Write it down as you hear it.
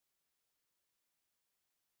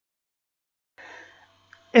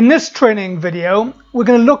In this training video, we're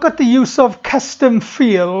going to look at the use of custom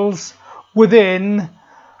fields within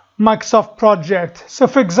Microsoft Project. So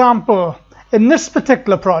for example, in this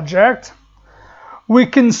particular project, we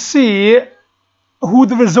can see who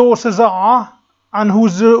the resources are and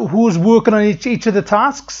who's working on each of the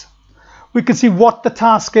tasks. We can see what the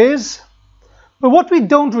task is. But what we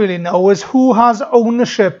don't really know is who has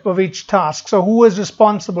ownership of each task. So who is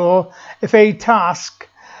responsible if a task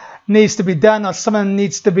needs to be done or someone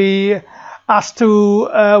needs to be asked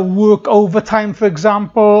to work overtime, for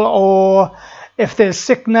example, or if there's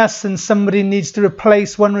sickness and somebody needs to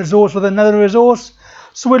replace one resource with another resource.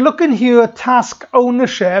 So we're looking here at task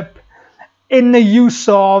ownership in the use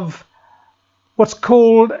of what's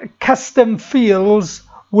called custom fields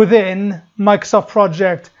within Microsoft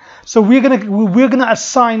Project. So we're gonna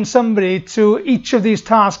assign somebody to each of these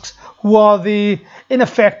tasks who are in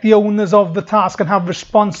effect the owners of the task and have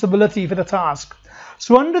responsibility for the task.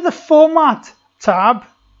 So under the Format tab,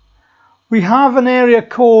 we have an area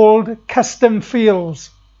called Custom Fields.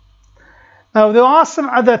 Now there are some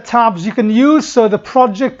other tabs you can use, so the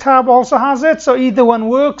Project tab also has it, so either one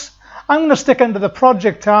works. I'm going to stick under the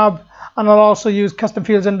Project tab, and I'll also use Custom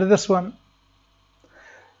Fields under this one.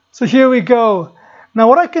 So here we go. Now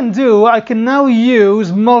what I can do, I can now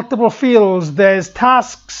use multiple fields. There's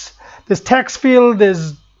tasks, there's text field,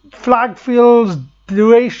 there's flag fields,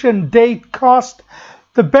 duration, date, cost.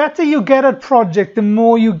 The better you get at project, the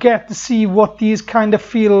more you get to see what these kind of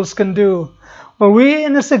fields can do. Well, we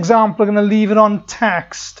in this example are going to leave it on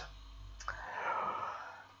text.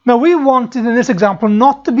 Now we wanted in this example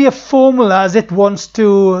not to be a formula as it wants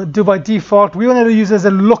to do by default. We wanted to use it as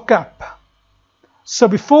a lookup. So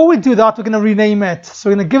before we do that, we're going to rename it. So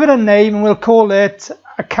we're going to give it a name and we'll call it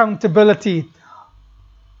accountability.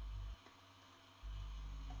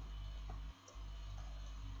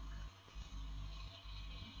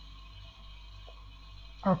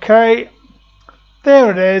 Okay,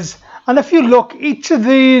 there it is. And if you look, each of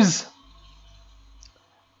these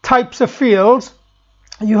types of fields,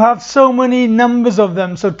 you have so many numbers of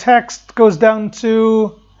them. So text goes down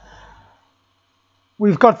to,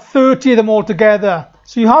 we've got 30 of them all together.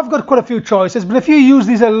 So you have got quite a few choices, but if you use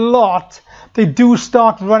these a lot, they do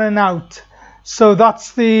start running out. So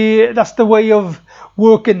that's the way of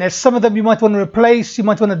working this. Some of them you might want to replace, you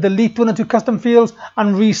might want to delete one or two custom fields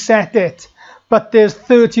and reset it. But there's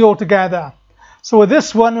 30 altogether. So with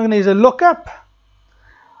this one, we're going to use a lookup.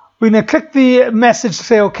 We're going to click the message to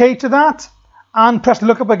say OK to that and press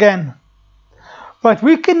lookup again. Right,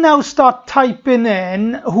 we can now start typing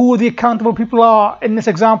in who the accountable people are in this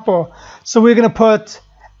example. So we're going to put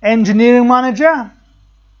engineering manager.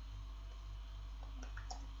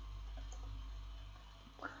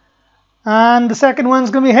 And the second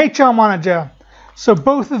one's going to be HR manager. So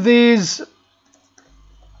both of these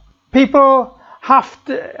people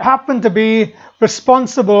happen to be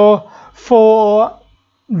responsible for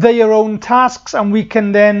their own tasks, and we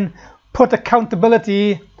can then put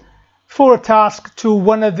accountability for a task to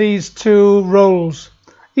one of these two roles,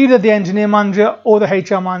 either the engineer manager or the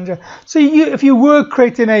HR manager. So if you were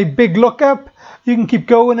creating a big lookup, you can keep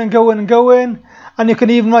going and going and going, and you can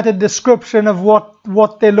even write a description of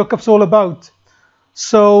what their lookup's all about.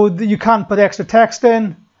 So you can't put extra text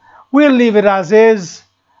in. We'll leave it as is.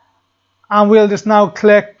 And we'll just now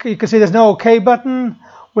click, you can see there's no OK button.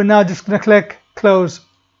 We're now just going to click close.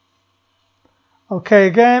 OK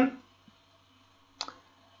again.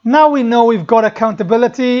 Now we know we've got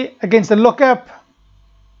accountability against the lookup.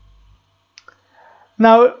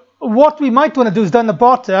 Now what we might want to do is down the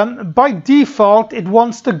bottom, by default it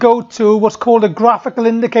wants to go to what's called a graphical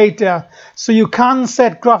indicator. So you can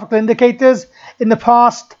set graphical indicators. In the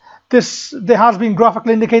past, there has been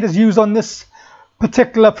graphical indicators used on this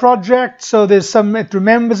particular project, so there's some, it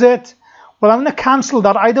remembers it. Well, I'm going to cancel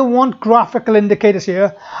that. I don't want graphical indicators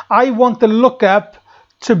here. I want the lookup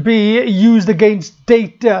to be used against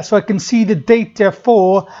data, so I can see the data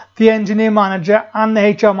for the engineer manager and the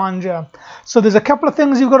HR manager. So there's a couple of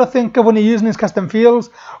things you've got to think of when you're using these custom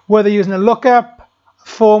fields, whether you're using a lookup, a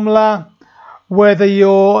formula, whether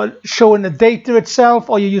you're showing the data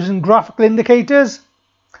itself or you're using graphical indicators.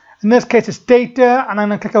 In this case, it's data, and I'm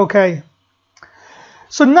going to click OK.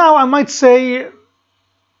 So now I might say,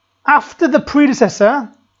 after the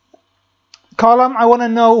predecessor column, I want to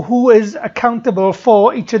know who is accountable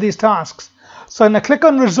for each of these tasks. So I'm going to click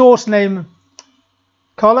on resource name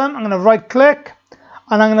column. I'm going to right click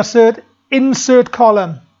and I'm going to insert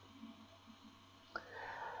column.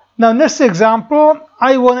 Now in this example,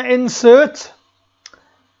 I want to insert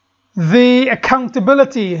the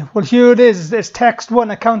accountability. Well, here it is. It's text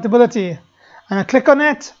 1, accountability. And I click on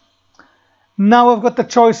it. Now I've got the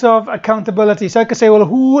choice of accountability. So I can say, well,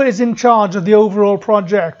 who is in charge of the overall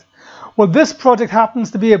project? Well, this project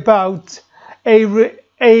happens to be about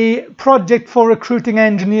a project for recruiting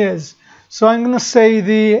engineers. So I'm going to say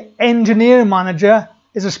the engineer manager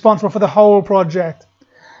is responsible for the whole project.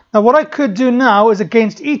 Now what I could do now is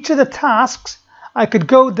against each of the tasks, I could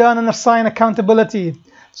go down and assign accountability.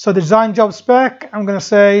 So the design job spec, I'm going to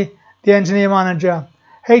say the engineer manager.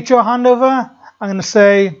 HR handover, I'm going to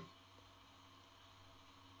say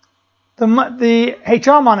the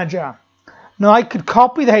HR manager. Now I could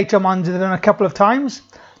copy the HR manager then a couple of times,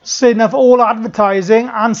 saying of all advertising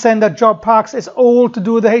and send out job packs, it's all to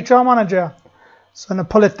do with the HR manager. So I'm going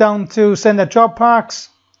to pull it down to send out job packs,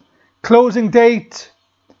 closing date,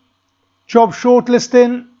 job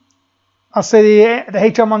shortlisting. I'll say the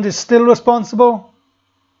HR manager is still responsible.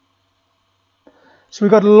 So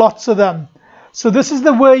we've got lots of them. So this is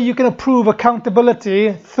the way you can approve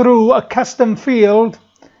accountability through a custom field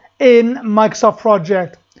in Microsoft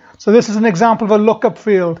Project. So this is an example of a lookup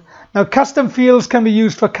field. Now custom fields can be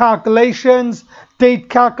used for calculations, date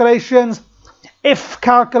calculations, if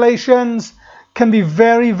calculations, can be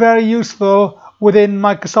very, very useful within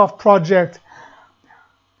Microsoft Project.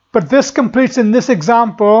 But this completes in this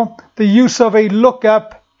example the use of a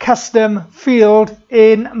lookup custom field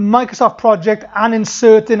in Microsoft Project and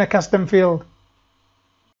inserting a custom field.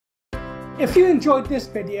 If you enjoyed this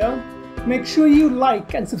video, make sure you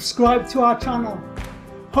like and subscribe to our channel.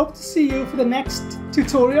 Hope to see you for the next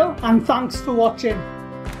tutorial, and thanks for watching.